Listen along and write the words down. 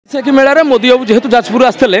बैशाखी मेला रे मोदी बाबू जेहेतु जाजपुर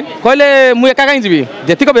आसते कहले मुझे एका कहीं जी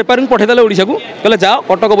जेतिक बेपारी को पठेदेले ओडिशा को कहले जाओ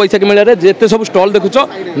कटक बैशाखी मेला रे जेते सब स्टॉल देखुच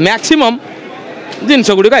मैक्सिमम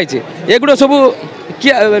जिनस गुड़िक आई एगुड़ा सब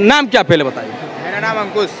क्या नाम क्या पहले बताइए। मेरा नाम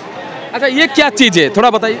अंकुश। अच्छा ये क्या चीज़ है थोड़ा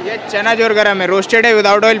बताइए। ये चना जोर गरम है, रोस्टेड है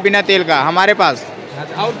विदाउट ऑयल, बिना तेल का हमारे पास।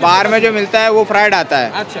 बाहर में जो मिलता है वो फ्राइड आता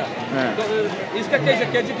है। अच्छा तो इसका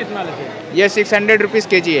केजी कितना लेते हैं? ये 600 रुपीज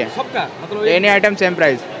केजी है सबका, मतलब एनी आइटम सेम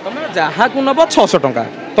प्राइस। तुम जहाँ को नब 600 टंका,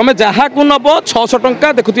 तुम जहाँ को नब 600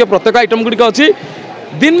 टंका। देखुए प्रत्येक आइटम गुड़िक अच्छी।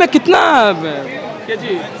 दिन में कितना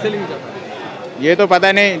केजी सेलिंग करता है ये तो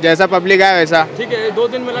पता नहीं, जैसा पब्लिक है वैसा। ठीक है 2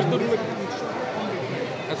 दिन में लास्ट 2 दिन में।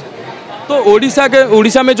 तो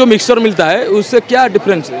उड़ीसा में जो मिक्सचर मिलता है उससे क्या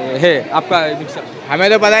डिफरेंस है आपका मिक्सचर? हमें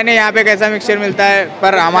तो पता नहीं यहाँ पे कैसा मिक्सचर मिलता है,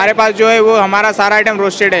 पर हमारे पास जो है वो हमारा सारा आइटम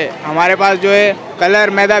रोस्टेड है। हमारे पास जो है कलर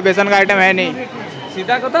मैदा बेसन का आइटम है नहीं।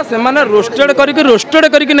 सीधा कथा से माने रोस्टेड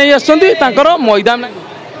करके नहीं आसछंती, तांकर मैदा में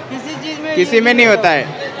किसी में नहीं होता है।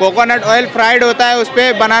 कोकोनट ऑयल फ्राइड होता है, उस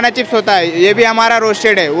पर बनाना चिप्स होता है। ये भी हमारा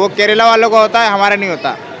रोस्टेड है, वो केरला वालों का होता है, हमारा नहीं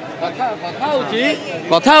होता।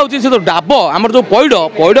 कथा होची से तो डाब आमर जो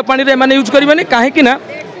पैड पानी रे माने यूज करबेनी काहे ना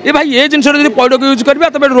ये भाई ये जिनस यदि पैड को यूज करबा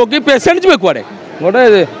तबे रोगी पेशेंट जिवे कुआडे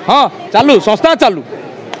गोटे हां चालू संस्था चालू।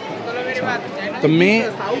 The main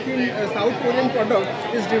South Korean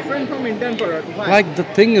product is different from Indian product. Why? like the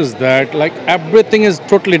thing is that like everything is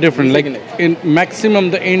totally different. Like in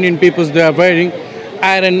maximum the Indian peoples they are wearing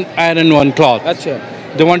iron one cloth. अच्छा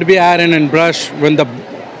They want to be iron and brush when the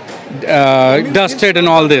dusted and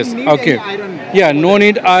all this. Okay. Yeah, no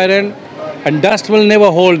need iron, and dust will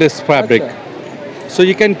never hold this fabric. So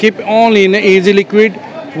you can keep only in easy liquid,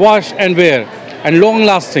 wash and wear, and long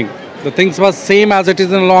lasting. The things was same as it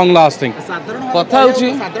is in long lasting. कथा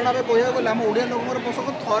होची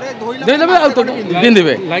दे देबे आ तो दिन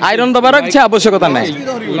देबे iron दबार किछ आवश्यकता नाही,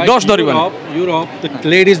 dust धरिबन। Europe, the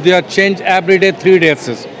ladies they are changed every day 3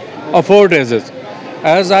 dresses or 4 dresses.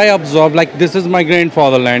 As I observe, like this is my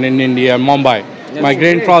grandfatherland in India, Mumbai. My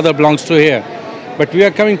grandfather belongs to here, but we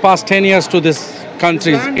are coming past 10 years to this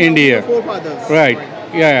country, India. Right?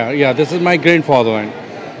 Yeah. This is my grandfatherland.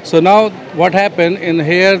 So now, what happened in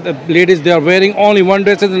here? The ladies they are wearing only one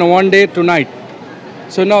dresses in one day to night.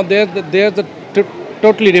 So now they're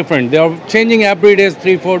totally different. They are changing every day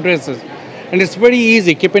 3-4 dresses, and it's very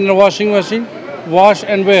easy. Keep in the washing machine. Wash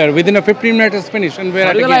and wear within a 15 minutes is finished and wear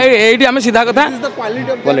it again. AD हमें सीधा कथा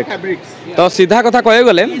तो सीधा कथा कहे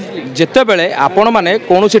गले जेते बेले आपण माने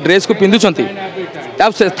कोनोसी ड्रेस को पिंधुछंती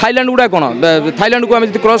थाईलैंड गुडा कोन थाईलैंड को हम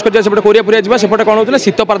जति क्रॉस कर सेपटे कोरिया पुरिया जिबा सेपटे कोन होतले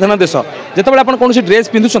शीत प्रधान देश जेते बेले आपण कोनोसी ड्रेस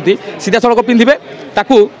पिंधुछंती सीधा सड़क पिंधिबे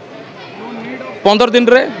ताकू 15 दिन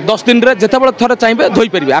रे 10 दिन रे जेते बेले थरे चाहिबे धोई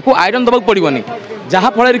परिबे आकू आयरन दबा पड़िबनी जहाँ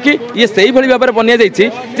फल कि ये सही भाई भाव में बनिया जाइए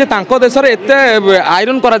देश में एत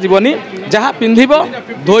आयरन करा जहाँ पिंधिब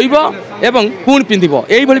धोइब एवं पुणी पिंधिब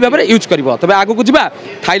यही भाव में यूज कर। तबे आगू को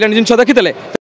थाईलैंड जिनस देखी